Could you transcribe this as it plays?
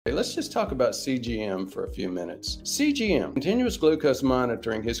Hey, let's just talk about CGM for a few minutes. CGM, continuous glucose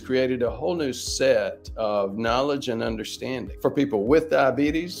monitoring, has created a whole new set of knowledge and understanding for people with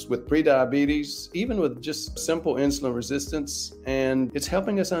diabetes, with prediabetes, even with just simple insulin resistance. And it's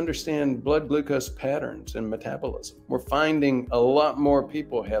helping us understand blood glucose patterns and metabolism. We're finding a lot more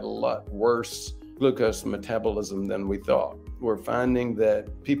people had a lot worse glucose metabolism than we thought. We're finding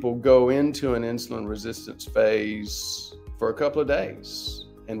that people go into an insulin resistance phase for a couple of days,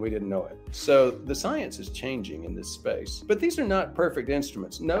 and we didn't know it. So the science is changing in this space. But these are not perfect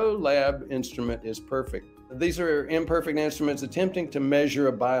instruments. No lab instrument is perfect. These are imperfect instruments attempting to measure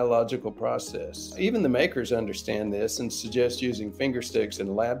a biological process. Even the makers understand this and suggest using finger sticks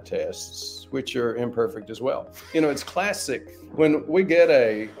in lab tests, which are imperfect as well. You know, it's classic. When we get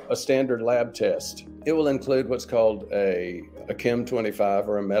a standard lab test, it will include what's called a Chem 25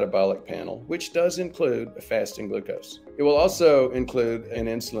 or a metabolic panel, which does include a fasting glucose. It will also include an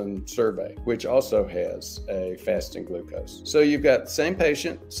insulin survey, which also has a fasting glucose. So you've got the same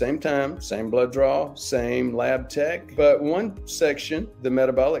patient, same time, same blood draw, same lab tech, but one section, the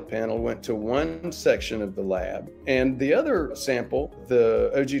metabolic panel, went to one section of the lab, and the other sample,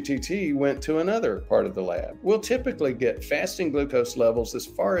 the OGTT, went to another part of the lab. We'll typically get fasting glucose levels as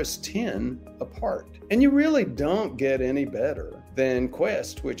far as 10 apart. And you really don't get any better than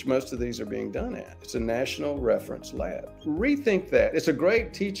Quest, which most of these are being done at. It's a national reference lab. Rethink that. It's a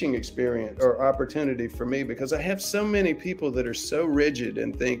great teaching experience or opportunity for me because I have so many people that are so rigid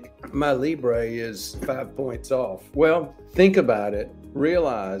and think my Libre is 5 points off. Well, think about it.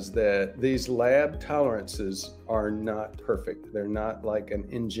 Realize that these lab tolerances are not perfect. They're not like an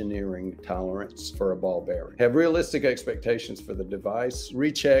engineering tolerance for a ball bearing. Have realistic expectations for the device.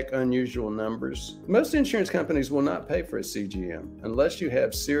 Recheck unusual numbers. Most insurance companies will not pay for a CGM unless you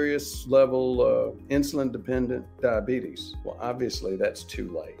have serious level insulin dependent diabetes. Well, obviously that's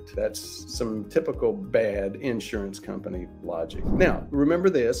too late. That's some typical bad insurance company logic. Now, remember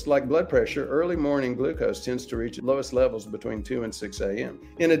this, like blood pressure, early morning glucose tends to reach lowest levels between 2 and 6 a.m.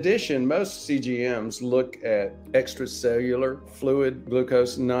 In addition, most CGMs look at extracellular fluid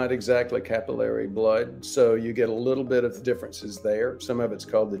glucose, not exactly capillary blood. So you get a little bit of differences there. Some of it's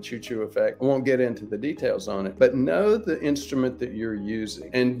called the choo-choo effect. I won't get into the details on it, but know the instrument that you're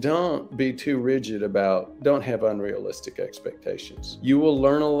using and don't be too rigid don't have unrealistic expectations. You will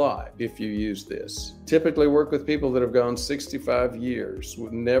learn a lot if you use this. Typically work with people that have gone 65 years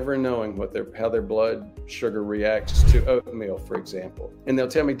with never knowing how their blood sugar reacts to oatmeal, for example. And they'll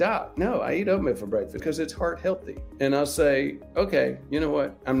tell me, Doc, no, I eat oatmeal for breakfast because it's heart healthy. And I'll say, okay, you know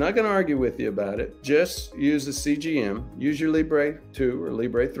what? I'm not going to argue with you about it. Just use a CGM, use your Libre 2 or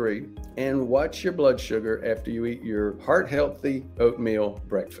Libre 3, and watch your blood sugar after you eat your heart healthy oatmeal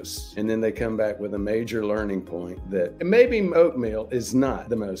breakfast. And then they come back with a major learning point that maybe oatmeal is not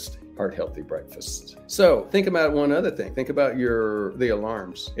the most heart healthy breakfast. So think about one other thing. Think about the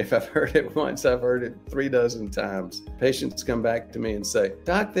alarms. If I've heard it once, I've heard it 36 times. Patients come back to me and say,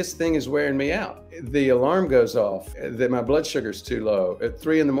 Doc, this thing is wearing me out. The alarm goes off that my blood sugar's too low at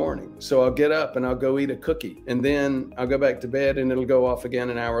 3 a.m. So I'll get up and I'll go eat a cookie. And then I'll go back to bed and it'll go off again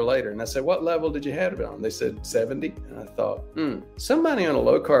an hour later. And I said, what level did you have it on? They said 70. And I thought, somebody on a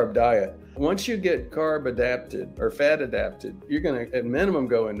low carb diet, once you get carb adapted or fat adapted, you're going to at minimum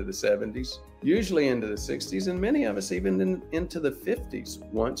go into the 70s, usually into the 60s, and many of us even into the 50s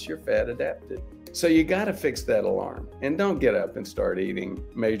once you're fat adapted. So you got to fix that alarm and don't get up and start eating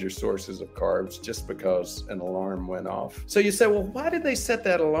major sources of carbs just because an alarm went off. So you say, well, why did they set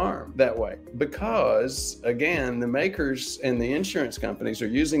that alarm that way? Because, again, the makers and the insurance companies are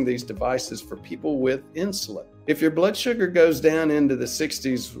using these devices for people with insulin. If your blood sugar goes down into the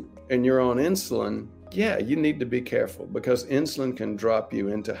 60s and you're on insulin, yeah, you need to be careful because insulin can drop you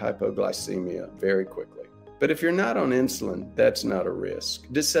into hypoglycemia very quickly. But if you're not on insulin, that's not a risk.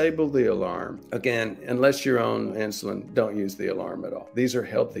 Disable the alarm. Again, unless you're on insulin, don't use the alarm at all. These are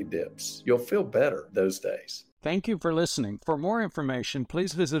healthy dips. You'll feel better those days. Thank you for listening. For more information,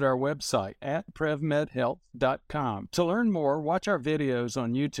 please visit our website at prevmedhealth.com. To learn more, watch our videos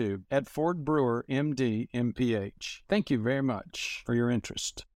on YouTube at Ford Brewer, MD, MPH. Thank you very much for your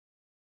interest.